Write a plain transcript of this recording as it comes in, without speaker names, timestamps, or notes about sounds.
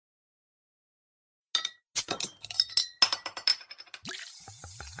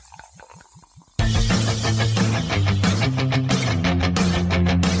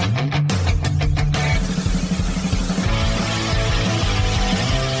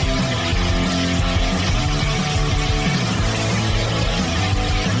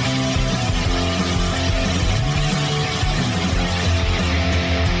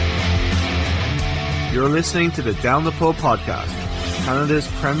You're listening to the Down the Pub podcast, Canada's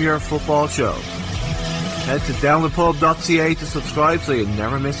premier football show. Head to downthepub.ca to subscribe so you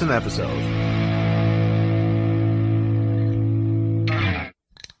never miss an episode.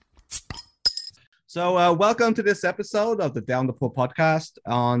 So welcome to this episode of the Down the Pub podcast.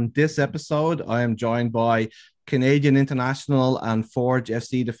 On this episode, I am joined by Canadian international and Forge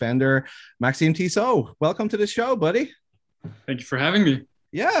FC defender, Maxime Tissot. Welcome to the show, buddy. Thank you for having me.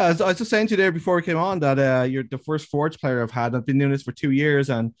 Yeah, I was just saying to you there before we came on that you're the first Forge player I've had. I've been doing this for 2 years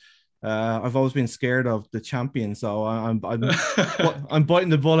and I've always been scared of the champion. So I'm biting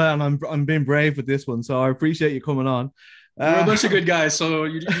the bullet and I'm being brave with this one. So I appreciate you coming on. We're a bunch of good guys, so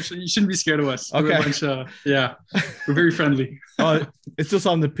you shouldn't be scared of us. Okay. We're very friendly. Oh, it's just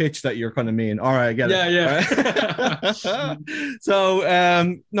on the pitch that you're kind of mean. All right, I get it. Yeah. Right.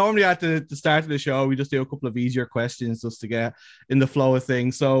 So normally at the start of the show, we just do a couple of easier questions just to get in the flow of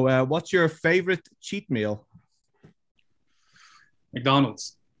things. So what's your favorite cheat meal?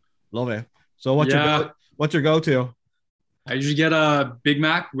 McDonald's. Love it. So what's your go-to? I usually get a Big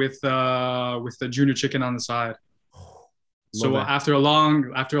Mac with the junior chicken on the side. So after a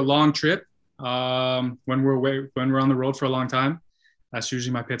long trip, when we're on the road for a long time, that's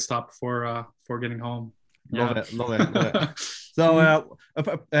usually my pit stop before getting home. Yeah. Love it. So,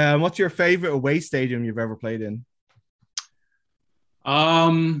 what's your favorite away stadium you've ever played in?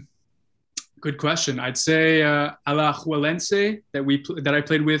 Good question. I'd say Alajuelense that I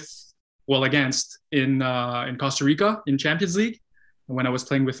played against in Costa Rica in Champions League when I was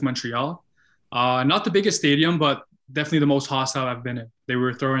playing with Montreal. Not the biggest stadium, but definitely the most hostile I've been in. They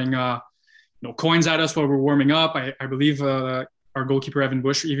were throwing coins at us while we were warming up. I believe our goalkeeper Evan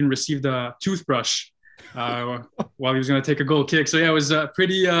Bush even received a toothbrush while he was going to take a goal kick. So yeah, it was a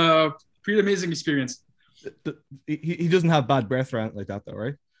pretty amazing experience. He doesn't have bad breath or anything like that though,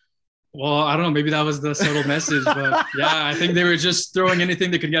 right? Well, I don't know. Maybe that was the subtle message, but yeah, I think they were just throwing anything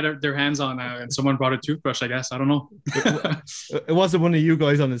they could get their hands on, and someone brought a toothbrush. I guess I don't know. It wasn't one of you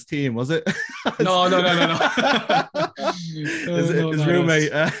guys on his team, was it? No. His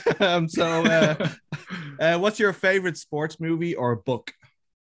roommate. What's your favorite sports movie or book?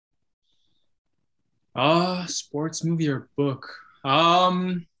 Sports movie or book?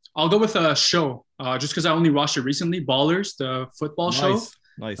 I'll go with a show. Just because I only watched it recently, Ballers, the football show.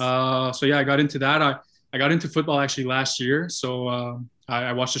 Nice. So yeah, I got into that. I got into football actually last year. So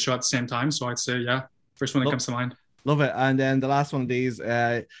I watched the show at the same time. So I'd say, yeah, first one that comes to mind. Love it. And then the last one of these,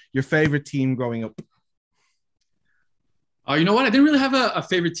 your favorite team growing up? You know what? I didn't really have a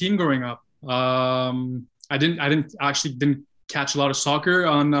favorite team growing up. I didn't catch a lot of soccer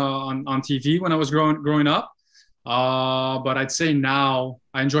on TV when I was growing up. But I'd say now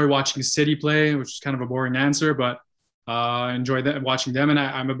I enjoy watching City play, which is kind of a boring answer, but I enjoy watching them. And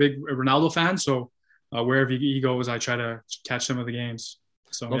I'm a big Ronaldo fan. So wherever he goes, I try to catch some of the games.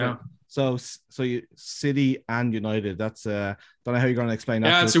 So, Love yeah. it. So you City and United. That's don't know how you're going to explain that.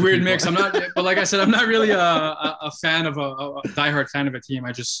 Yeah, it's a weird mix. I'm not, but like I said, I'm not really a fan of a diehard fan of a team.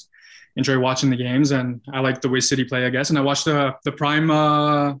 I just enjoy watching the games, and I like the way City play, I guess. And I watched the Prime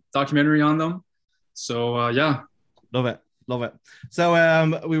documentary on them. So yeah, love it.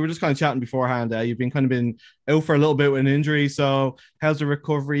 So we were just kind of chatting beforehand. You've been out for a little bit with an injury. So how's the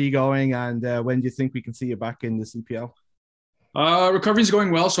recovery going, and when do you think we can see you back in the CPL? Recovery is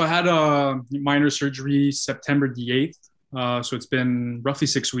going well. So I had a minor surgery September the 8th. So it's been roughly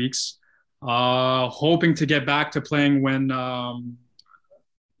 6 weeks. Hoping to get back to playing when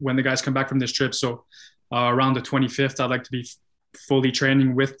the guys come back from this trip. So around the 25th, I'd like to be fully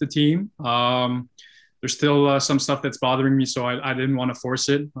training with the team. There's still some stuff that's bothering me, so I didn't want to force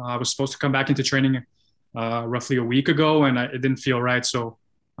it. I was supposed to come back into training roughly a week ago, and it didn't feel right. So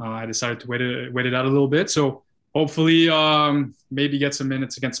I decided to wait it out a little bit. So hopefully maybe get some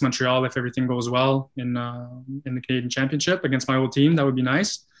minutes against Montreal if everything goes well in the Canadian Championship against my old team. That would be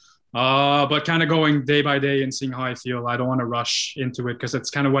nice. But kind of going day by day and seeing how I feel. I don't want to rush into it because that's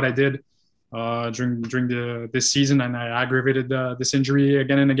kind of what I did during this season, and I aggravated this injury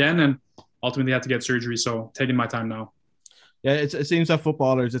again and again, and ultimately had to get surgery. So taking my time now. Yeah, it seems that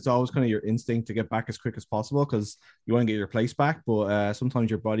footballers, it's always kind of your instinct to get back as quick as possible because you want to get your place back. But sometimes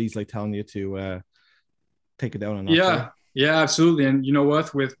your body's like telling you to take it down a notch. Yeah, absolutely. And you know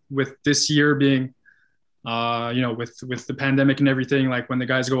what, with this year being, with the pandemic and everything, like when the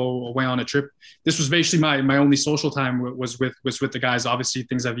guys go away on a trip, this was basically my only social time was with the guys. Obviously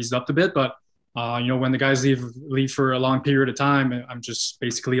things have eased up a bit, but when the guys leave for a long period of time, I'm just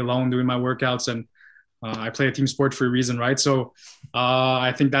basically alone doing my workouts, and I play a team sport for a reason, right? So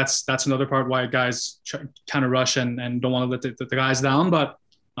I think that's another part why guys kind of rush and don't want to let the guys down. But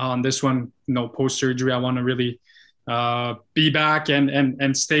on this one, post surgery, I want to really be back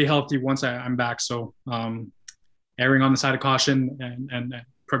and stay healthy once I'm back. So erring on the side of caution and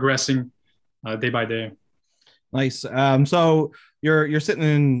progressing day by day. Nice. So you're sitting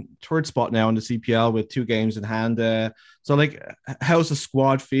in third spot now in the CPL with 2 games in hand. So like, how's the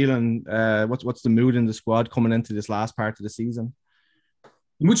squad feeling? What's the mood in the squad coming into this last part of the season?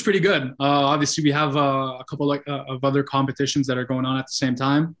 The mood's pretty good. Obviously, we have a couple of other competitions that are going on at the same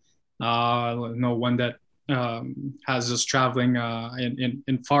time. One that has us traveling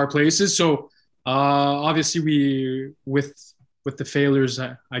in far places. So obviously, we with the failures,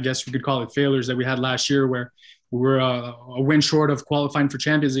 I guess we could call it failures, that we had last year, where we were a win short of qualifying for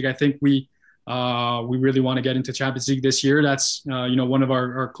Champions League. I think we really want to get into Champions League this year. That's one of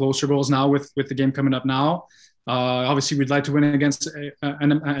our closer goals now with the game coming up now. Obviously, we'd like to win against an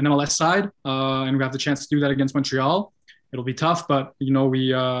MLS side, and we have the chance to do that against Montreal. It'll be tough, but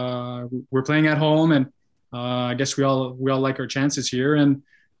we're playing at home, and I guess we all like our chances here. And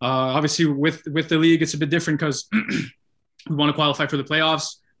obviously, with the league, it's a bit different because we want to qualify for the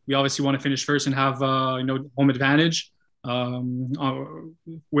playoffs. We obviously want to finish first and have home advantage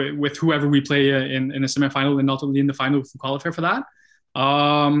with whoever we play in the semifinal, and ultimately in the final if we qualify for that.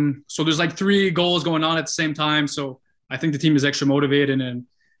 So there's like 3 goals going on at the same time. So I think the team is extra motivated, and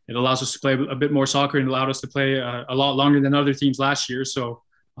it allows us to play a bit more soccer, and allowed us to play a lot longer than other teams last year. So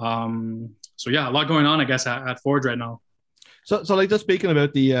yeah, a lot going on, I guess, at Forge right now. So like, just speaking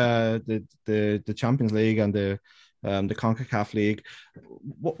about the Champions League and the CONCACAF League,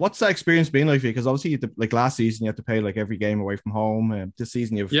 what's that experience been like for you? Because obviously, like last season, you had to play like every game away from home, and this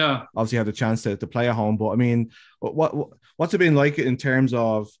season you've obviously had a chance to play at home. But I mean, what's it been like in terms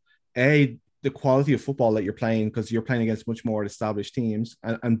of the quality of football that you're playing, because you're playing against much more established teams,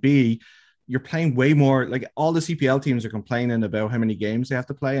 and B, you're playing way more. Like, all the CPL teams are complaining about how many games they have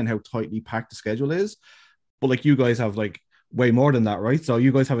to play and how tightly packed the schedule is, but like, you guys have like way more than that, right? So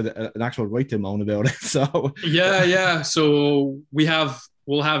you guys have an actual right to moan about it. So yeah. So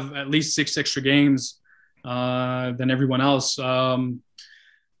we'll have at least 6 extra games than everyone else. Well,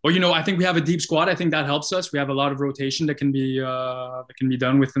 I think we have a deep squad. I think that helps us. We have a lot of rotation that can be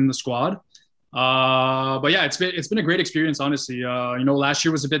done within the squad. But yeah, it's been a great experience, honestly. Last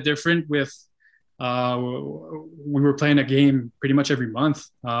year was a bit different with we were playing a game pretty much every month.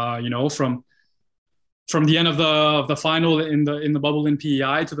 From the end of the final in the bubble in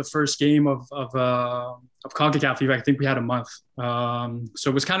PEI to the first game of CONCACAF League, I think we had a month. So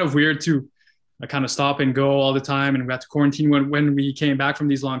it was kind of weird to kind of stop and go all the time, and we had to quarantine when we came back from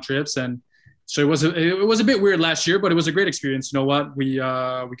these long trips. And so it was a bit weird last year, but it was a great experience. You know what? We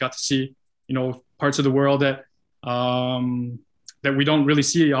got to see parts of the world that we don't really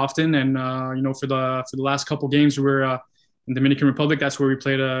see often. And for the last couple games, we were in Dominican Republic. That's where we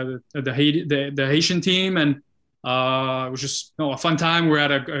played the Haitian team, and it was just a fun time. We're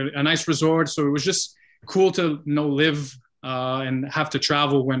at a nice resort, so it was just cool to live and have to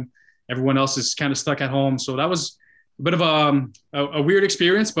travel when everyone else is kind of stuck at home. So that was a bit of a weird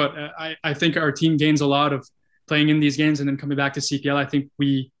experience, but I think our team gains a lot of playing in these games and then coming back to CPL. I think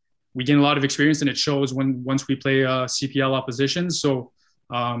we gain a lot of experience, and it shows once we play CPL opposition. So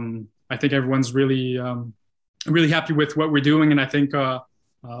I think everyone's really happy with what we're doing, and I think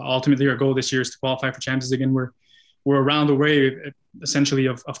ultimately our goal this year is to qualify for Champions League, and we're around the way essentially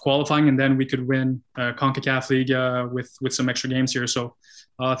of qualifying, and then we could win CONCACAF League with some extra games here. So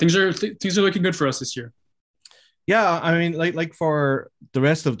things are looking good for us this year. Yeah, I mean, like for the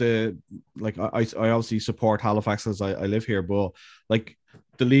rest of the, like, I obviously support Halifax as I live here, but like,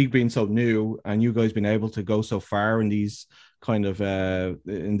 the league being so new and you guys being able to go so far in these kind of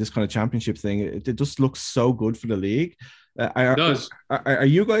in this kind of championship thing, it just looks so good for the league. It does. Are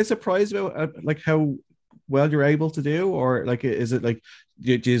you guys surprised about like how well you're able to do, or like, is it like,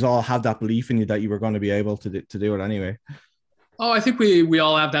 do you all have that belief in you that you were going to be able to do it anyway? Oh, I think we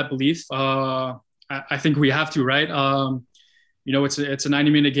all have that belief. I think we have to, right? It's a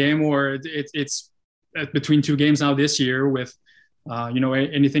 90-minute game, or it's between 2 games now this year with,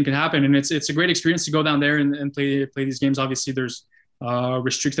 anything can happen. And it's a great experience to go down there and play these games. Obviously, there's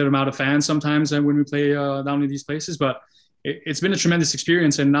restricted amount of fans sometimes when we play down in these places, but it's been a tremendous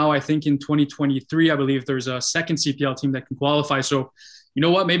experience. And now I think in 2023, I believe there's a second CPL team that can qualify. So, you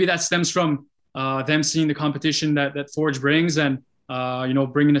know what, maybe that stems from them seeing the competition that Forge brings, and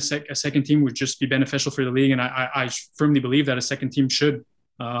bringing a second team would just be beneficial for the league. And I firmly believe that a second team should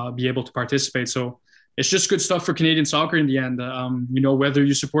be able to participate. So it's just good stuff for Canadian soccer in the end. Whether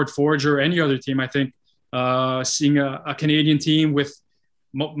you support Forge or any other team, I think seeing a Canadian team with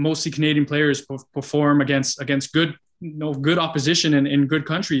mostly Canadian players perform against good good opposition in good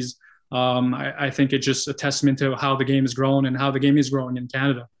countries. I think it's just a testament to how the game has grown and how the game is growing in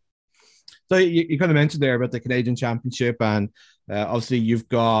Canada. So you kind of mentioned there about the Canadian Championship, and obviously you've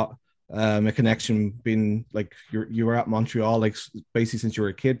got a connection being like you were at Montreal like basically since you were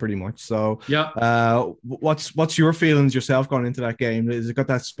a kid pretty much. So yeah, what's your feelings yourself going into that game? Is it got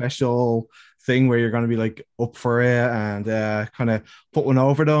that special thing where you're going to be like up for it and kind of put one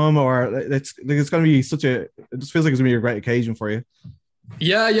over them, or it's going to be it just feels like it's going to be a great occasion for you?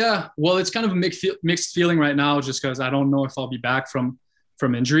 Yeah. Well, it's kind of a mixed feeling right now, just because I don't know if I'll be back from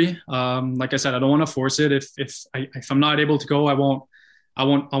injury. Like I said, I don't want to force it. If I'm not able to go, I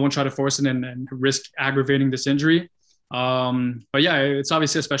won't try to force it and risk aggravating this injury. But yeah, it's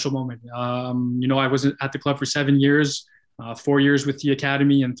obviously a special moment. I was at the club for 7 years, 4 years with the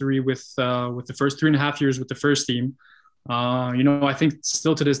academy and 3 with the first 3.5 years with the first team. I think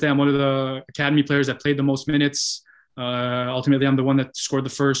still to this day, I'm one of the academy players that played the most minutes. Ultimately, I'm the one that scored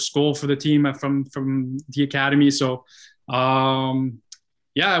the first goal for the team from the academy. So,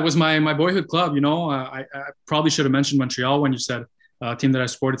 it was my boyhood club. I probably should have mentioned Montreal when you said team that I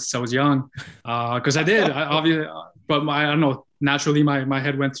supported since I was young, because I did. Obviously, but I don't know. Naturally, my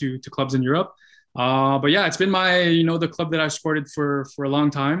head went to clubs in Europe. But yeah, it's been the club that I've supported for a long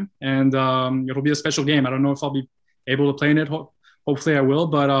time, and it'll be a special game. I don't know if I'll be able to play in it. Hopefully, I will.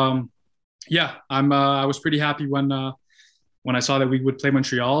 But I was pretty happy when I saw that we would play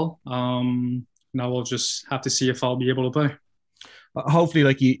Montreal. Now we'll just have to see if I'll be able to play. Hopefully,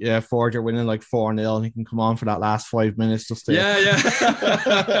 like Forge are winning like 4-0, and he can come on for that last 5 minutes just to. Yeah.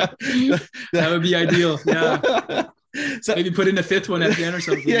 That would be ideal. Yeah. So maybe put in a 5th one at the end or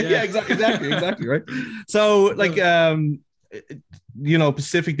something. Yeah, exactly, right. So like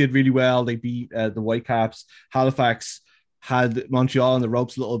Pacific did really well. They beat the Whitecaps. Halifax had Montreal on the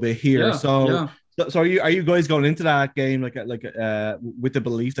ropes a little bit here. Yeah, so are you guys going into that game like with the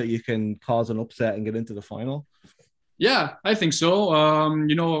belief that you can cause an upset and get into the final? Yeah, I think so.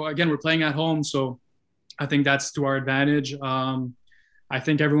 Again, we're playing at home, so I think that's to our advantage. I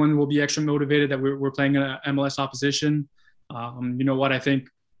think everyone will be extra motivated that we're playing an MLS opposition. I think,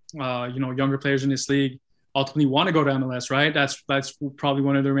 younger players in this league ultimately want to go to MLS, right? That's probably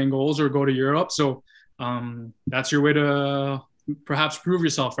one of their main goals, or go to Europe. So that's your way to perhaps prove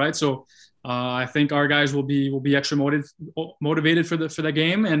yourself, right? So I think our guys will be extra motivated for the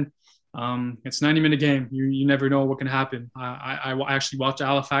game, and it's a 90-minute game. You never know what can happen. I actually watched the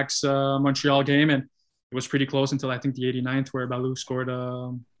Halifax Montreal game, and it was pretty close until I think the 89th, where Balou scored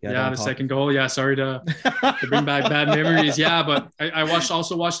the second goal. Yeah, sorry to bring back bad memories. Yeah, but I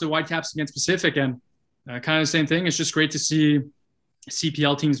also watched the Whitecaps against Pacific, and kind of the same thing. It's just great to see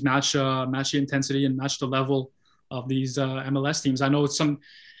CPL teams match the intensity and match the level of these MLS teams. I know the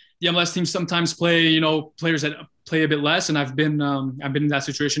MLS teams sometimes play, players that play a bit less, and I've been in that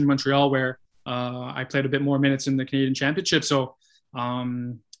situation in Montreal where I played a bit more minutes in the Canadian Championship. So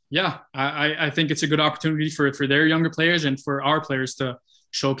I think it's a good opportunity for their younger players and for our players to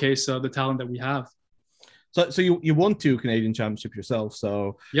showcase the talent that we have. So you won 2 Canadian Championships yourself.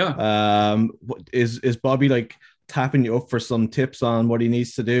 So yeah, is Bobby like tapping you up for some tips on what he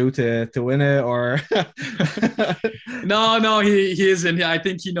needs to do to win it, or? No, he isn't. I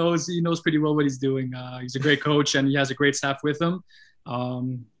think he knows pretty well what he's doing. He's a great coach, and he has a great staff with him.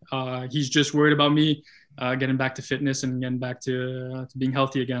 He's just worried about me getting back to fitness and getting back to being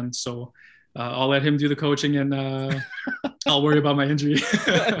healthy again. So I'll let him do the coaching, and I'll worry about my injury.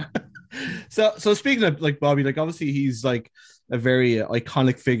 So speaking of like Bobby, like obviously he's like a very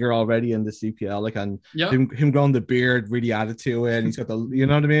iconic figure already in the CPL, like, and him growing the beard really added to it, and he's got the, you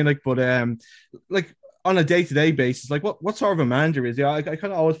know what I mean, like, but like on a day-to-day basis, like what sort of a manager is he? I kind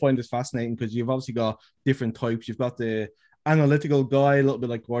of always find this fascinating, because you've obviously got different types. You've got the analytical guy, a little bit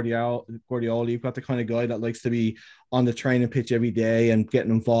like Guardiola. You've got the kind of guy that likes to be on the training pitch every day and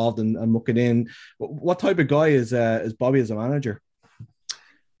getting involved and mucking in. What type of guy is Bobby as a manager?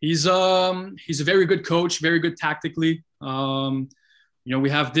 He's a very good coach, very good tactically. We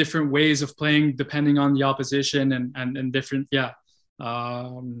have different ways of playing depending on the opposition, and different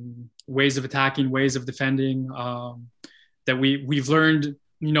ways of attacking, ways of defending, that we've learned.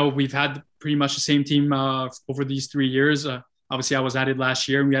 We've had pretty much the same team over these 3 years. Obviously, I was added last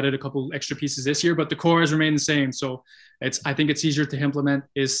year, and we added a couple extra pieces this year, but the core has remained the same. So I think it's easier to implement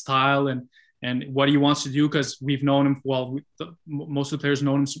his style and what he wants to do, because we've known him well. Most of the players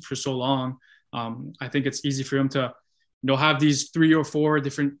known him for so long. I think it's easy for him to have these 3 or 4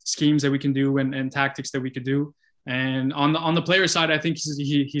 different schemes that we can do and tactics that we could do. And on the player side, I think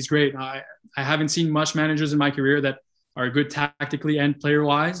he's great. I haven't seen much managers in my career that are good tactically and player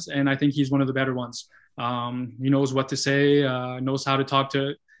wise, and I think he's one of the better ones. He knows what to say, knows how to talk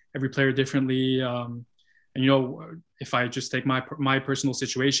to every player differently. And, you know, if I just take my personal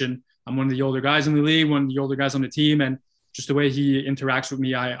situation, I'm one of the older guys in the league, one of the older guys on the team, and just the way he interacts with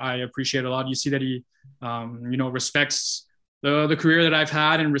me, I appreciate a lot. You see that he, you know, respects the career that I've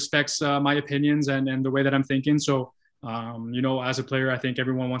had and respects my opinions and the way that I'm thinking. So, you know, as a player, I think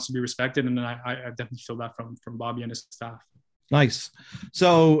everyone wants to be respected, and I definitely feel that from Bobby and his staff. Nice.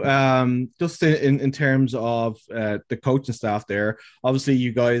 So just in terms of the coaching staff there, obviously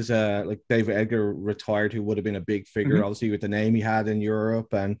you guys like David Edgar retired, who would have been a big figure, obviously with the name he had in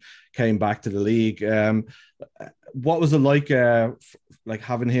Europe, and came back to the league. What was it like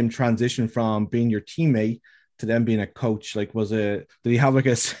having him transition from being your teammate to then being a coach? Like, did he have like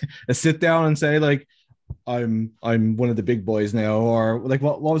a sit down and say like, I'm one of the big boys now, or like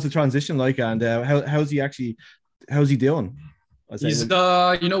what was the transition like, and how's he doing? He's you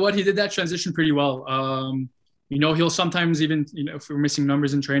know what, he did that transition pretty well. You know, he'll sometimes even, you know, if we're missing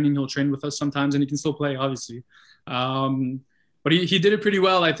numbers in training, he'll train with us sometimes, and he can still play, obviously. But he did it pretty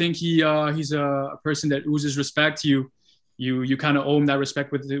well. I think he's a person that oozes respect. You kind of owe him that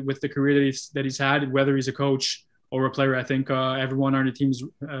respect with the career that he's had, whether he's a coach or a player. I think everyone on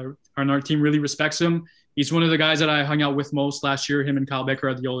our team really respects him. He's one of the guys that I hung out with most last year. Him and Kyle Becker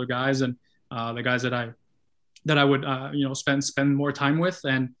are the older guys, and the guys that I would you know, spend more time with.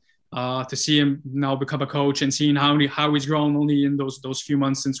 And to see him now become a coach and seeing how he's grown only in those few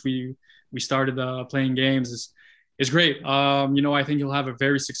months since we started playing games is great. You know, I think he'll have a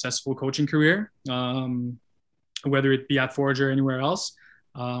very successful coaching career, whether it be at Forge or anywhere else.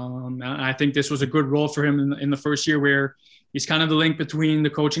 And I think this was a good role for him in the first year, where he's kind of the link between the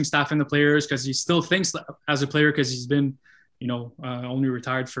coaching staff and the players, because he still thinks as a player, because he's been, you know, only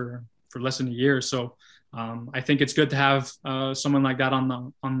retired for less than a year. So I think it's good to have someone like that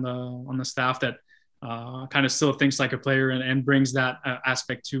on the staff that kind of still thinks like a player and brings that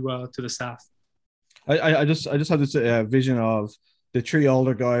aspect to the staff. I just had this vision of the three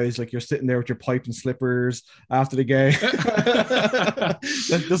older guys, like you're sitting there with your pipe and slippers after the game.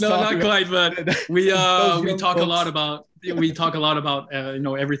 No, not quite, but we talk a lot about you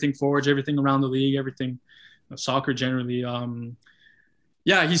know, everything Forge, everything around the league, everything soccer generally.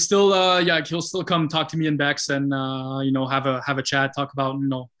 Yeah, he's still he'll still come talk to me and Bex, and you know, have a chat, talk about, you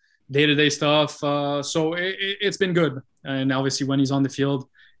know, day-to-day stuff. So it's been good. And obviously when he's on the field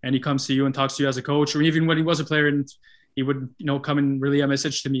and he comes to you and talks to you as a coach, or even when he was a player and he would, you know, come and relay a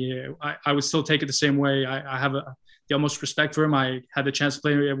message to me, I would still take it the same way. I have the utmost respect for him. I had the chance to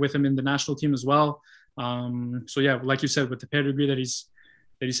play with him in the national team as well. So yeah, like you said, with the pedigree that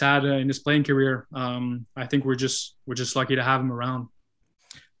he's had in his playing career, I think we're just lucky to have him around.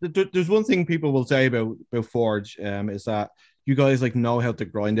 There's one thing people will say about Forge, is that you guys like know how to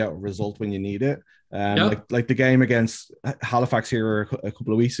grind out a result when you need it. Yep. Like the game against Halifax here a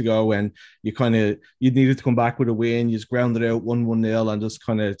couple of weeks ago, when you needed to come back with a win, you just grounded out 1-0 and just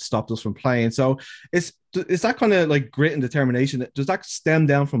kind of stopped us from playing. So is that kind of like grit and determination? Does that stem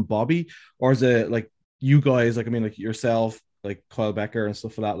down from Bobby, or is it like you guys, like, I mean, like yourself, like Kyle Becker and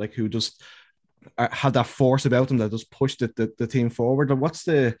stuff like that, like who just had that force about them that just pushed the team forward? Or what's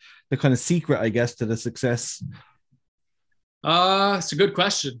the kind of secret, I guess, to the success? It's a good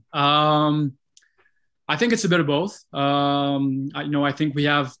question. I think it's a bit of both. I think we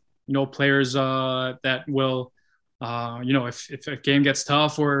have, you know, players that will, you know, if a game gets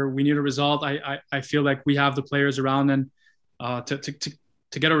tough or we need a result, I feel like we have the players around and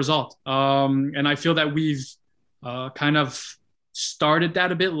to get a result. And I feel that we've kind of started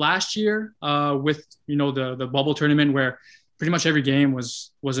that a bit last year with, you know, the bubble tournament, where pretty much every game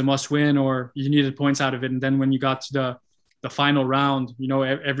was a must win or you needed points out of it. And then when you got to the final round, you know,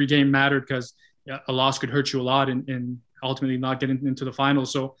 every game mattered, because a loss could hurt you a lot in ultimately not getting into the final.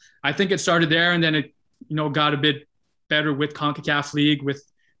 So I think it started there, and then it, you know, got a bit better with CONCACAF League, with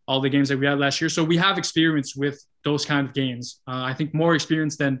all the games that we had last year. So we have experience with those kind of games. I think more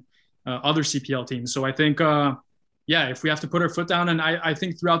experience than other CPL teams. So I think, if we have to put our foot down, and I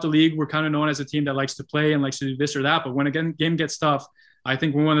think throughout the league, we're kind of known as a team that likes to play and likes to do this or that. But when a game gets tough, I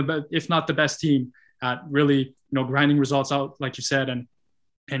think we're one of the, if not the best team at really, you know, grinding results out, like you said, and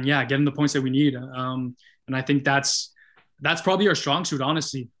getting the points that we need. And I think that's probably our strong suit,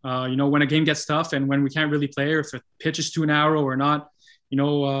 honestly. You know, when a game gets tough and when we can't really play, or if a pitch is too narrow or not, you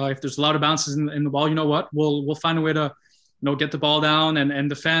know, if there's a lot of bounces in the ball, you know what, we'll find a way to, you know, get the ball down and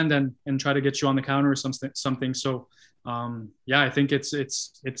defend and try to get you on the counter or something. So, I think it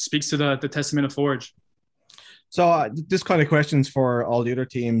speaks to the testament of Forge. So this kind of questions for all the other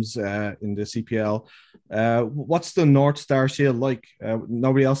teams in the CPL. What's the North Star Shield like?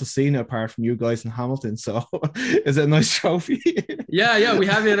 Nobody else has seen it apart from you guys in Hamilton. So, is it a nice trophy? Yeah, we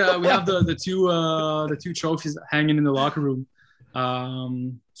have it. We have the two trophies hanging in the locker room.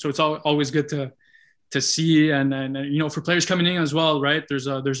 So it's always good to see, and you know, for players coming in as well, right? There's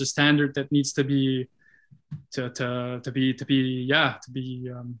a standard that needs to be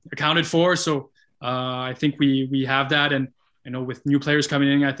accounted for. So I think we have that, and you know, with new players coming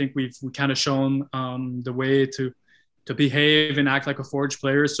in, I think we kind of shown the way to behave and act like a Forge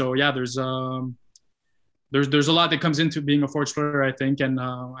player. So yeah, there's a lot that comes into being a Forge player, I think, and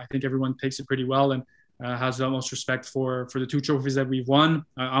I think everyone takes it pretty well and has the utmost respect for the two trophies that we've won.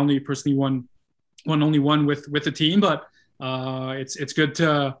 I only personally won only one with the team, but it's good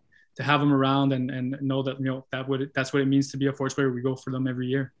to have them around and know that, you know, that's what it means to be a Forge player. We go for them every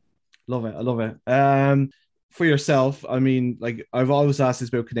year. Love it. I love it. For yourself, I mean, like, I've always asked this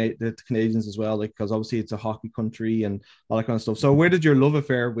about the Canadians as well, like, because obviously it's a hockey country and all that kind of stuff. So where did your love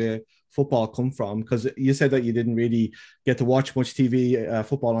affair with football come from? Because you said that you didn't really get to watch much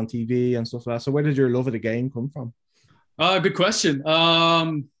football on TV and stuff like that. So where did your love of the game come from? Good question.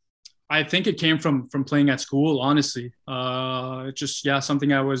 I think it came from playing at school, honestly. Just, yeah,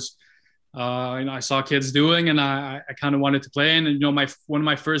 something I was, I saw kids doing, and I kind of wanted to play. And, you know, one of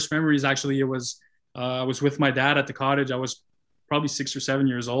my first memories, actually, it was, I was with my dad at the cottage. I was probably 6 or 7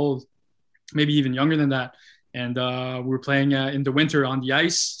 years old, maybe even younger than that. And we were playing in the winter on the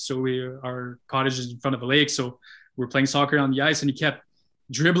ice. So our cottage is in front of a lake. So we were playing soccer on the ice, and he kept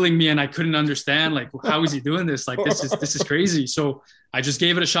dribbling me, and I couldn't understand, like, how is he doing this? Like, this is crazy. So I just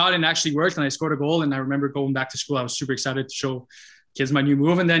gave it a shot, and it actually worked, and I scored a goal. And I remember going back to school, I was super excited to show kids my new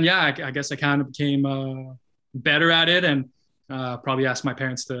move. And then, yeah, I guess I kind of became better at it, and probably asked my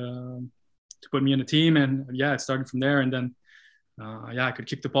parents to put me in a team. And yeah, it started from there. And then, I could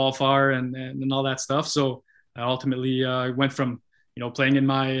kick the ball far and all that stuff. So I ultimately went from, you know, playing in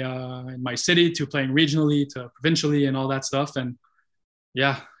my city to playing regionally to provincially and all that stuff. And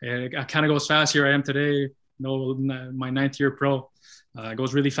yeah, it kind of goes fast. Here I am today, you know, my 9th year pro. It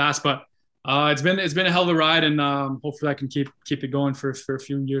goes really fast, but it's been a hell of a ride, and hopefully I can keep it going for a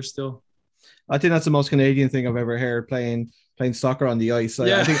few years still. I think that's the most Canadian thing I've ever heard, playing soccer on the ice.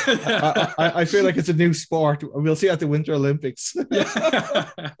 I think I feel like it's a new sport. We'll see at the Winter Olympics.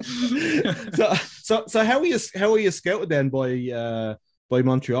 So how were you scouted then by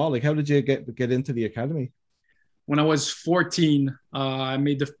Montreal? Like, how did you get into the academy? When I was 14, I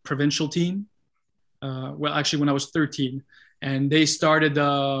made the provincial team. Well, actually, when I was 13, and they started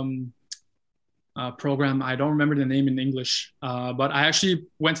program. I don't remember the name in English, but I actually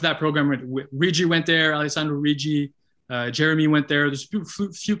went to that program. Rigi went there, Alessandro Rigi, Jeremy went there. There's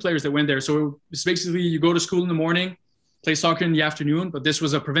a few players that went there. So it's basically, you go to school in the morning, play soccer in the afternoon, but this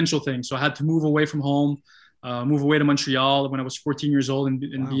was a provincial thing. So I had to move away from home, move away to Montreal when I was 14 years old and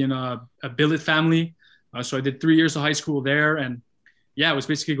be in a billet family. So I did 3 years of high school there. And yeah, it was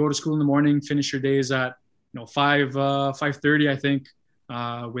basically go to school in the morning, finish your days at, 5:30, I think,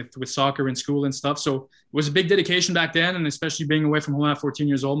 with soccer and school and stuff. So it was a big dedication back then. And especially being away from home at 14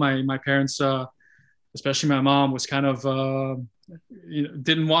 years old, my parents, especially my mom, was kind of,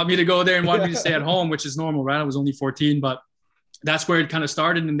 didn't want me to go there and wanted me to stay at home, which is normal, right? I was only 14, but that's where it kind of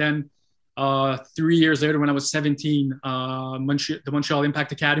started. And then 3 years later, when I was 17, the Montreal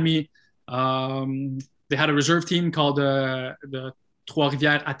Impact Academy, they had a reserve team called the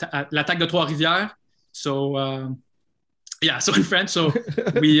Trois-Rivières, l'Attaque de Trois-Rivières. So, so in French, so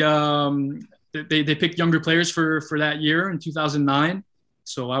we they picked younger players for that year in 2009.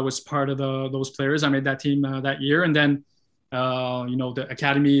 So I was part of those players. I made that team that year, and then the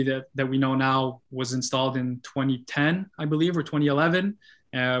academy that we know now was installed in 2010, I believe, or 2011,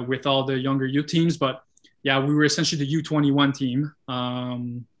 with all the younger youth teams. But yeah, we were essentially the U21 team,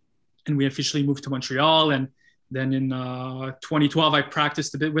 and we officially moved to Montreal. And then in 2012, I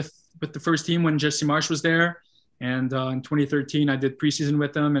practiced a bit with the first team when Jesse Marsh was there. And in 2013, I did preseason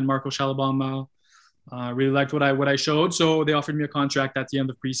with them, and Marco Schalabam really liked what I showed. So they offered me a contract at the end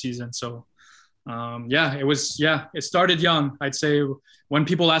of preseason. So it started young. I'd say when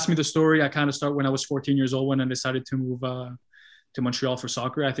people ask me the story, I kind of start when I was 14 years old, when I decided to move to Montreal for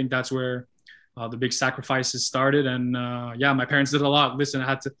soccer. I think that's where the big sacrifices started. And my parents did a lot. Listen,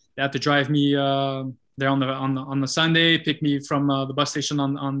 they had to drive me there on the Sunday, pick me from the bus station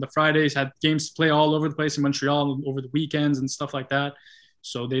on the Fridays, had games to play all over the place in Montreal over the weekends and stuff like that.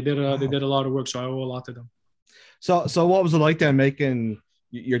 So they did a lot of work. So I owe a lot to them. So what was it like then making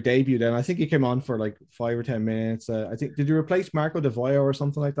your debut then? I think you came on for like 5 or 10 minutes. I think, did you replace Marco Di Vaio or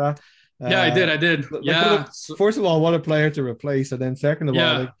something like that? Yeah, I did. Yeah. First of all, what a player to replace. And then second of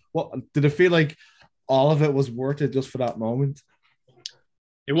all, like, what did it feel like all of it was worth it just for that moment?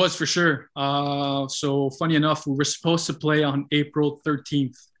 It was for sure. So funny enough, we were supposed to play on April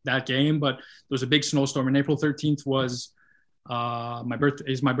 13th that game, but there was a big snowstorm, and April 13th was my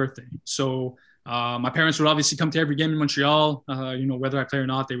birthday. So my parents would obviously come to every game in Montreal. Whether I play or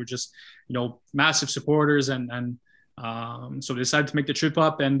not, they were just massive supporters, and so they decided to make the trip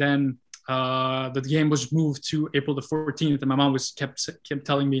up, and then the game was moved to April the 14th, and my mom kept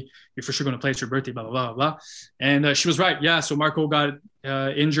telling me, "You're for sure going to play. It's your birthday, blah, blah, blah, blah." And she was right. Yeah. So Marco got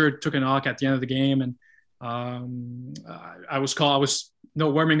injured, took a knock at the end of the game. And I was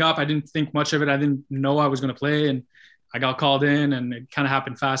warming up. I didn't think much of it. I didn't know I was going to play. And I got called in, and it kind of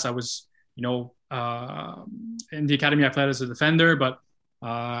happened fast. I was, in the academy, I played as a defender, but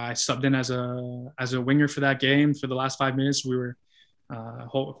I subbed in as a winger for that game. For the last 5 minutes, we were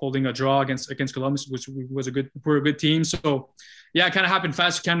holding a draw against Columbus, which we're a good team. So yeah, it kind of happened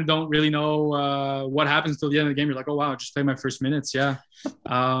fast. You kind of don't really know what happens till the end of the game. You're like, oh wow, I just played my first minutes. Yeah.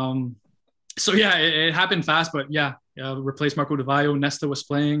 So yeah, it happened fast, but yeah, replaced Marco Di Vaio. Nesta was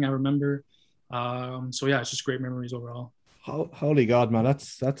playing, I remember. So yeah, it's just great memories overall. Holy God, man,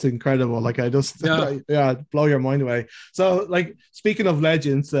 that's incredible. Like I just blow your mind away. So like, speaking of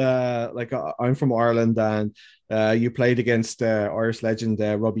legends, I'm from Ireland, and you played against Irish legend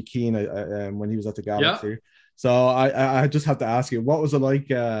Robbie Keane when he was at the Galaxy. Yeah. So I just have to ask you, what was it like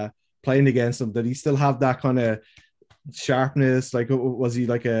playing against him? Did he still have that kind of sharpness? Like, was he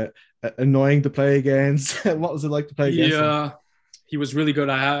like annoying to play against? What was it like to play against him? Yeah, he was really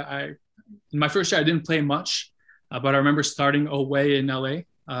good. I in my first year I didn't play much, but I remember starting away in LA.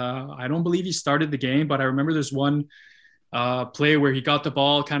 I don't believe he started the game, but I remember there's one play where he got the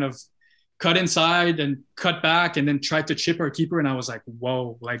ball, kind of cut inside and cut back, and then tried to chip our keeper. And I was like,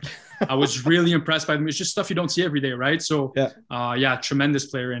 whoa, like I was really impressed by him. It's just stuff you don't see every day, right? So tremendous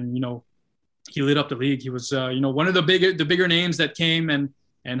player. And, he lit up the league. He was, one of the bigger names that came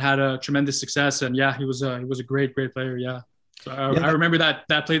and had a tremendous success. And yeah, he was a great player. Yeah. So I remember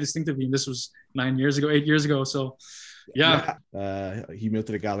that play distinctively. And this was 8 years ago. So yeah. He moved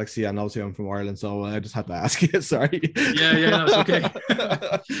to the Galaxy, and obviously I'm from Ireland, so I just had to ask you. Sorry. No, it's okay.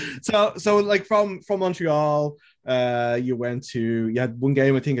 so like from Montreal, you had one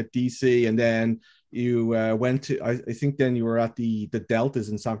game I think at DC, and then you went to I think then you were at the Deltas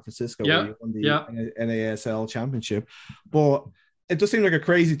in San Francisco, where you won the NASL championship. But it just seemed like a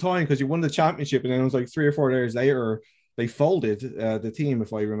crazy time, because you won the championship, and then it was like 3 or 4 days later they folded the team,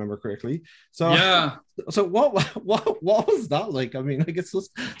 if I remember correctly. So yeah. So what was that like? I mean, like, it's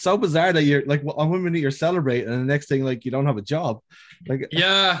just so bizarre that you're like, on 1 minute you're celebrating, and the next thing, like, you don't have a job. Like,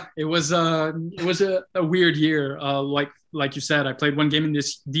 yeah, it was a weird year. Like you said, I played one game in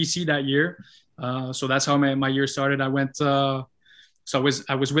this DC that year. So that's how my year started. I went. So I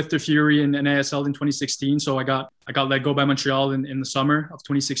was with the Fury in NASL in 2016. So I got let go by Montreal in the summer of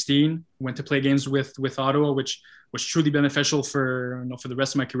 2016. Went to play games with Ottawa, which was truly beneficial for the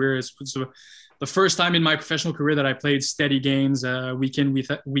rest of my career. It's the first time in my professional career that I played steady games week in,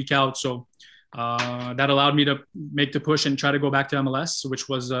 week out. So that allowed me to make the push and try to go back to MLS, which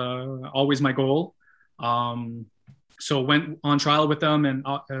was always my goal. So went on trial with them and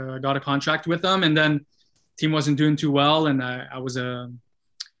got a contract with them, and then team wasn't doing too well, and I was I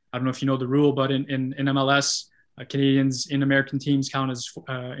don't know if you know the rule, but in MLS, Canadians in American teams count as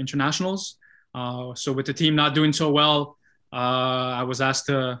internationals. So with the team not doing so well, I was asked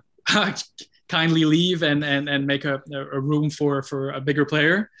to kindly leave and make a room for a bigger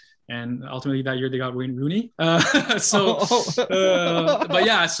player. And ultimately that year they got Wayne Rooney. But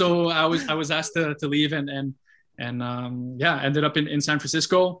yeah, so I was asked to leave and ended up in San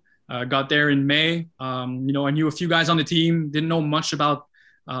Francisco. Got there in May. I knew a few guys on the team. Didn't know much about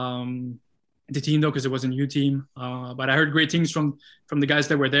the team though, because it was a new team. But I heard great things from the guys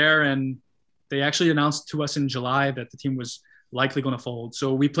that were there, and they actually announced to us in July that the team was likely going to fold.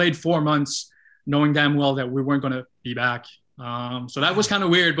 So we played 4 months, knowing damn well that we weren't going to be back. So that was kind of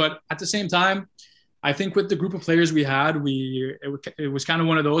weird, but at the same time, I think with the group of players we had, it was kind of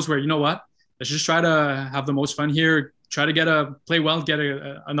one of those where, you know what, let's just try to have the most fun here. Try to play well, get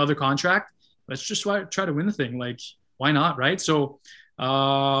another contract. Let's just try to win the thing. Like, why not, right? So,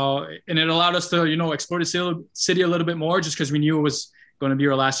 and it allowed us to, explore the city a little bit more, just because we knew it was going to be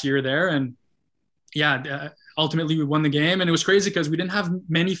our last year there. And yeah, ultimately we won the game, and it was crazy because we didn't have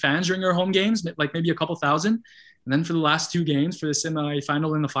many fans during our home games, like maybe a couple thousand. And then for the last 2 games, for the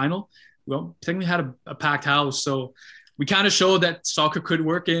semi-final and the final, well, I think we had a packed house. So we kind of showed that soccer could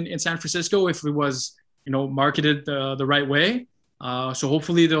work in San Francisco if it was, marketed the right way. So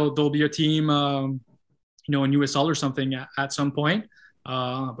hopefully there'll be a team, in USL or something at some point.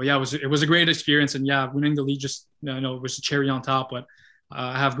 But yeah, it was a great experience, and yeah, winning the league just it was a cherry on top. But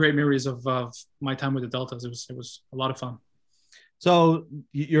I have great memories of my time with the Deltas. It was a lot of fun. So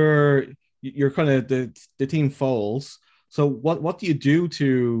you're kind of the team folds. So what do you do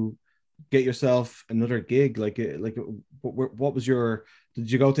to get yourself another gig? What was your,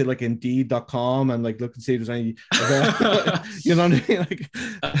 did you go to like Indeed.com and like look and see if there's any, you know what I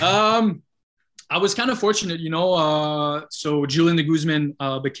mean? I was kind of fortunate, so Julian de Guzman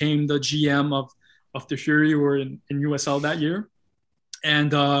became the GM of the Fury. We were in USL that year.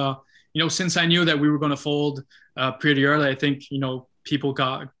 And, since I knew that we were going to fold pretty early, I think, people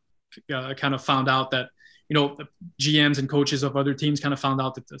got kind of found out that, GMs and coaches of other teams kind of found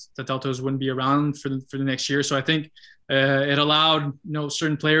out that the Deltas wouldn't be around for the next year. So I think it allowed,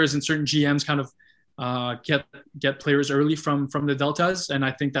 certain players and certain GMs kind of get players early from the Deltas. And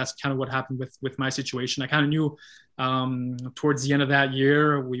I think that's kind of what happened with my situation. I kind of knew towards the end of that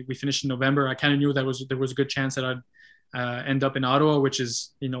year, we finished in November. I kind of knew that there was a good chance that I'd end up in Ottawa, which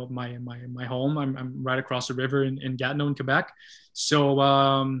is, my home. I'm right across the river in Gatineau in Quebec. So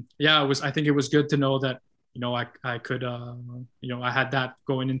I think it was good to know that, I could, I had that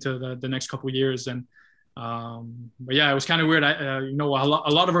going into the next couple of years. And, but yeah, it was kind of weird. A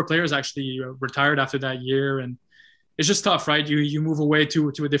lot of our players actually retired after that year, and it's just tough, right? You move away to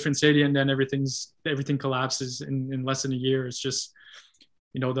a different city, and then everything collapses in less than a year. It's just,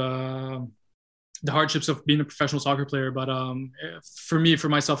 the hardships of being a professional soccer player. But for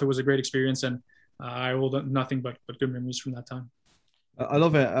myself, it was a great experience, and I hold nothing but good memories from that time. I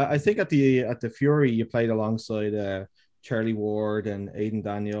love it. I think at the Fury you played alongside Charlie Ward and Aidan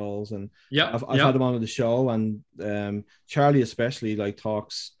Daniels, and I've had him on the show, and Charlie especially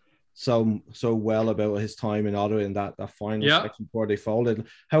talks so well about his time in Ottawa in that final section before they folded.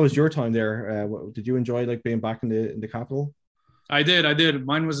 How was your time there? Did you enjoy being back in the capital? I did.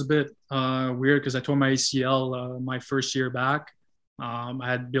 Mine was a bit weird because I tore my ACL my first year back. I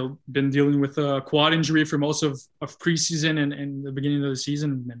had been dealing with a quad injury for most of preseason and the beginning of the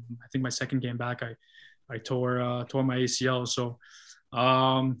season. And I think my second game back, I tore my ACL. So,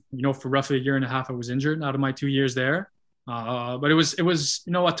 for roughly a year and a half, I was injured out of my 2 years there. But it was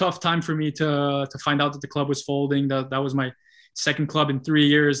a tough time for me to find out that the club was folding. That was my second club in 3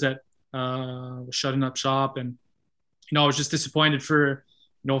 years that was shutting up shop. And, I was just disappointed for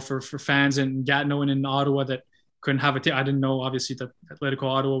fans in Gatineau and in Ottawa that couldn't have a team. I didn't know, obviously, that Atletico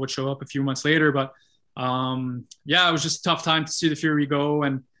Ottawa would show up a few months later. But, it was just a tough time to see the Fury go.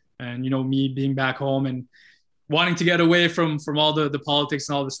 And me being back home and wanting to get away from all the politics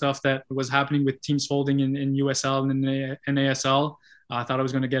and all the stuff that was happening with teams folding in USL and in NASL. I thought I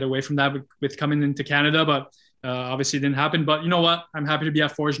was going to get away from that with coming into Canada, but obviously it didn't happen. But you know what? I'm happy to be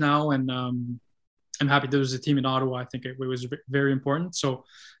at Forge now, and I'm happy there was a team in Ottawa. I think it was very important. So,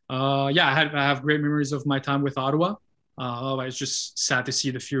 I have great memories of my time with Ottawa. It's just sad to see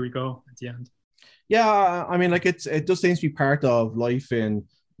the Fury go at the end. Yeah, I mean, it does seem to be part of life in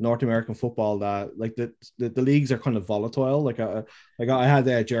North American football that the leagues are kind of volatile. I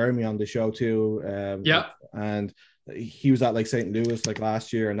had Jeremy on the show too. And he was at St. Louis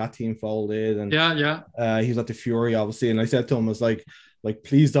last year, and that team folded. And he was at the Fury, obviously. And I said to him, I was like,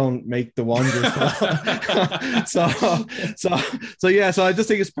 please don't make the Wanderers. So I just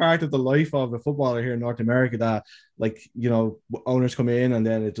think it's part of the life of a footballer here in North America that owners come in, and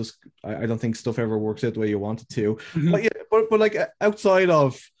then it just, I don't think stuff ever works out the way you want it to. Mm-hmm. But outside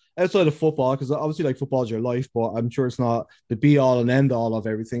of football, because obviously football is your life, but I'm sure it's not the be all and end all of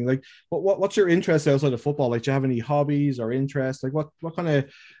everything. What's your interest outside of football? Do you have any hobbies or interests? What kind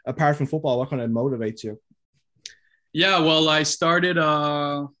of, apart from football, what kind of motivates you? Yeah, well, I started,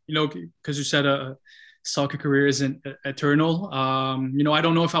 because you said soccer career isn't eternal. I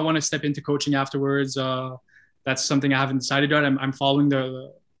don't know if I want to step into coaching afterwards. That's something I haven't decided yet. I'm following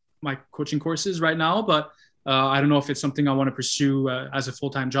my coaching courses right now, but I don't know if it's something I want to pursue as a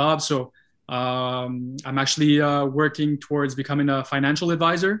full-time job. So I'm actually working towards becoming a financial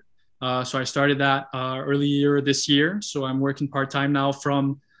advisor. So I started that earlier this year. So I'm working part-time now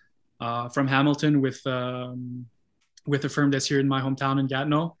from Hamilton with a firm that's here in my hometown in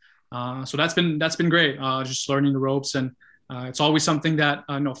Gatineau. So that's been great. Just learning the ropes, and it's always something that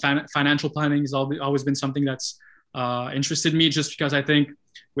financial planning has always been something that's interested me, just because I think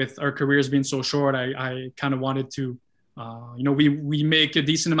with our careers being so short, I kind of wanted to, we make a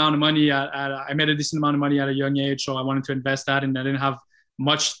decent amount of money I made a decent amount of money at a young age. So I wanted to invest that, and I didn't have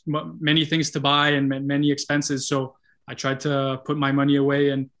many things to buy and many expenses. So I tried to put my money away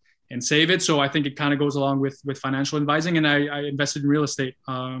and save it. So I think it kind of goes along with financial advising. And I invested in real estate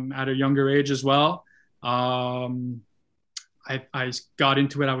at a younger age as well. I got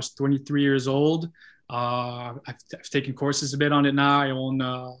into it. I was 23 years old. I've taken courses a bit on it now. I own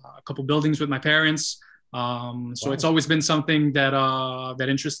a couple buildings with my parents. So it's always been something that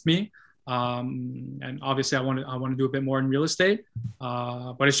interests me. And obviously I want to do a bit more in real estate.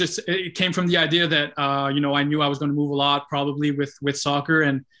 But it came from the idea that, I knew I was going to move a lot probably with soccer,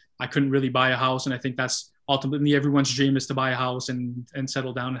 and I couldn't really buy a house. And I think that's ultimately everyone's dream, is to buy a house and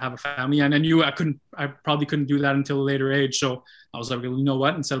settle down and have a family. And I knew I probably couldn't do that until a later age. So I was like, well, you know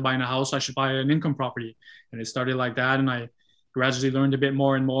what, instead of buying a house, I should buy an income property. And it started like that. And I gradually learned a bit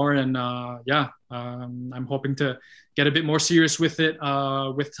more and more. And I'm hoping to get a bit more serious with it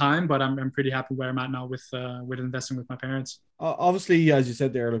with time, but I'm pretty happy where I'm at now with investing with my parents. Obviously, as you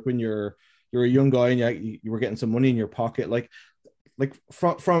said there, like when you're a young guy and you were getting some money in your pocket, like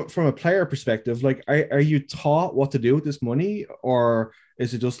from a player perspective, like are you taught what to do with this money, or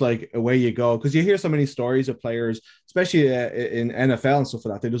is it just like away you go? Because you hear so many stories of players, especially in NFL and stuff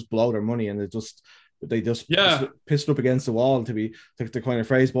like that, they just blow their money and they just piss it up against the wall, to coin a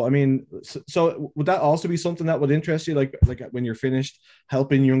phrase. But I mean, so would that also be something that would interest you, like when you're finished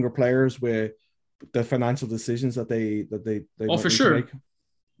helping younger players with the financial decisions that they for sure.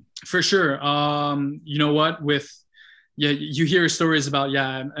 For sure. You know what, you hear stories about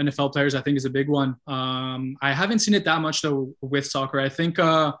NFL players, I think is a big one. I haven't seen it that much though with soccer. I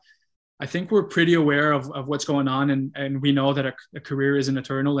think we're pretty aware of what's going on, and we know that a career isn't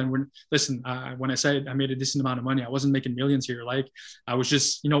eternal. And when I said I made a decent amount of money, I wasn't making millions here. Like I was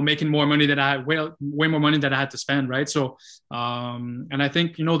just, making more money than I had, way more money that I had to spend. Right. So, and I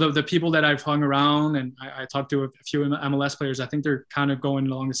think, the people that I've hung around, and I talked to a few MLS players, I think they're kind of going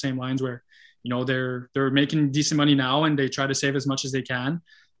along the same lines where, they're making decent money now, and they try to save as much as they can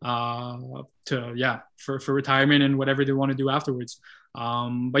for retirement and whatever they want to do afterwards.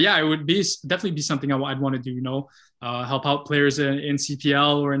 But it would definitely be something I'd want to do, help out players in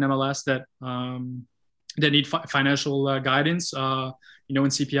CPL or in MLS that need financial guidance. In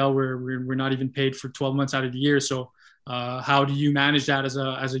CPL we're not even paid for 12 months out of the year. So how do you manage that as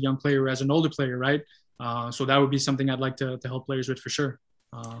a young player or as an older player, right? So that would be something I'd like to help players with for sure.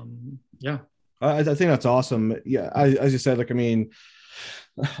 I think that's awesome. Yeah, as you said, like, I mean,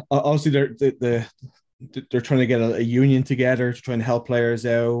 obviously they're trying to get a union together to try and help players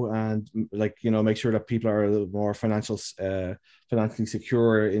out, and make sure that people are a little more financially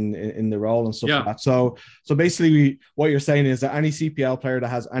secure in the role and stuff like that. So basically what you're saying is that any CPL player that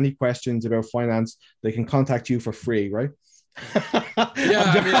has any questions about finance, they can contact you for free, right?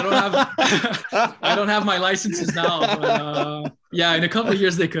 I mean, I don't have my licenses now, but in a couple of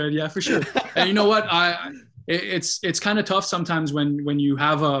years they could, for sure. And you know what, it's kind of tough sometimes when you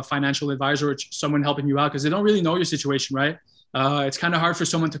have a financial advisor or someone helping you out, because they don't really know your situation, right? It's kind of hard for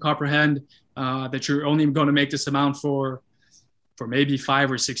someone to comprehend that you're only going to make this amount for maybe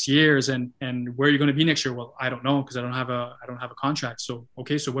 5 or 6 years, and where you're going to be next year. Well, I don't know, because I don't have a contract. So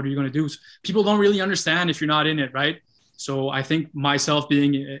okay, so what are you going to do? People don't really understand if you're not in it, right? So I think myself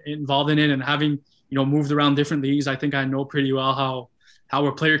being involved in it and having, moved around different leagues, I think I know pretty well how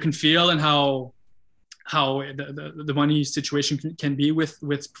a player can feel and how the money situation can be with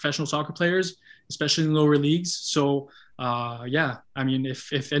professional soccer players, especially in lower leagues. So I mean,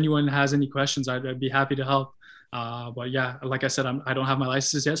 if anyone has any questions, I'd be happy to help. But like I said, I don't have my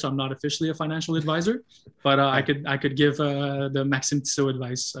license yet, so I'm not officially a financial advisor, but I could give the Maxime Tissot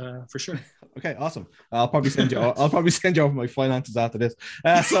advice for sure. Okay, awesome. I'll probably send you over my finances after this.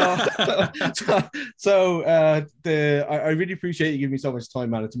 I really appreciate you giving me so much time,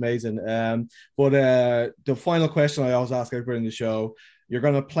 man. It's amazing. But the final question I always ask everybody in the show: you're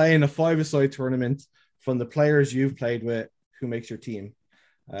going to play in a 5-a-side tournament. From the players you've played with, who makes your team?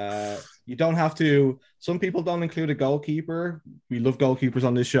 You don't have to. Some people don't include a goalkeeper. We love goalkeepers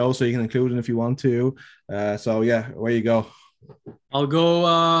on this show, so you can include them if you want to. Where you go? I'll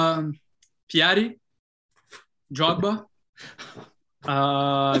go Piatti, Drogba,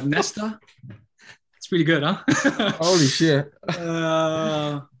 Nesta. It's pretty good, huh? Holy shit.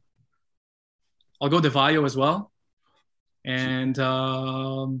 I'll go De Vaio as well. And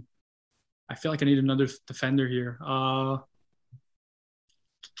I feel like I need another defender here. I'll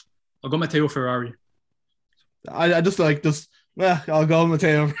go Matteo Ferrari. I just like this. I'll go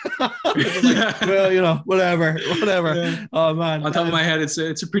Matteo. Whatever. Yeah. Oh man! On top of my head, it's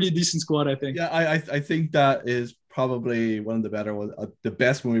a pretty decent squad, I think. Yeah, I think that is probably one of the better ones, the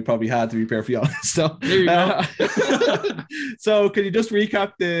best one we probably had, to be perfectly honest. So there you go. So can you just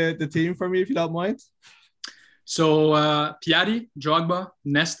recap the team for me if you don't mind? So Piatti, Drogba,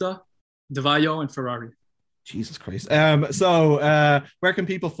 Nesta, De Vaio, and Ferrari. Jesus Christ. So where can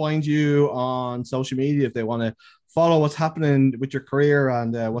people find you on social media if they want to follow what's happening with your career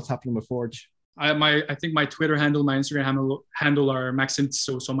and what's happening with Forge. I think my Twitter handle, my Instagram handle are Maxint,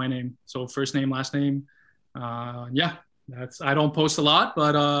 so my name, so first name, last name. Yeah, I don't post a lot,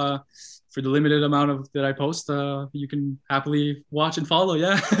 but for the limited amount that I post, you can happily watch and follow.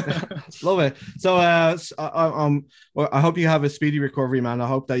 Yeah. Love it. So I hope you have a speedy recovery, man. I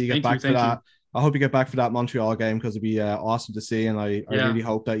hope that you get back for that. I hope you get back for that Montreal game, because it'd be awesome to see, and I really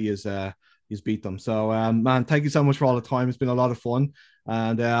hope that he's beat them. So man, thank you so much for all the time. It's been a lot of fun,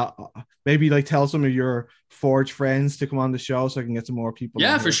 and maybe like tell some of your Forge friends to come on the show so I can get some more people.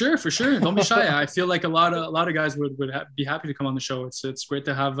 Yeah, for sure. Don't be shy. I feel like a lot of guys would be happy to come on the show. It's great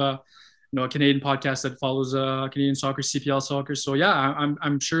to have a Canadian podcast that follows Canadian soccer, CPL soccer. So yeah,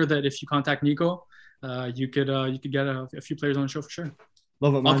 I'm sure that if you contact Nico, you could get a few players on the show for sure.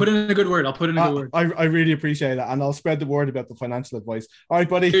 Love it, man. I'll put in a good word. I really appreciate that, and I'll spread the word about the financial advice. All right,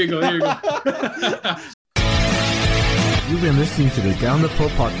 buddy. Here you go. You've been listening to the Down the Pub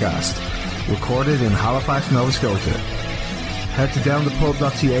podcast, recorded in Halifax, Nova Scotia. Head to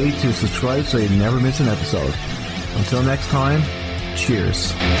downthepub.ca to subscribe so you never miss an episode. Until next time,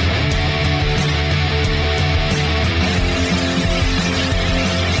 cheers.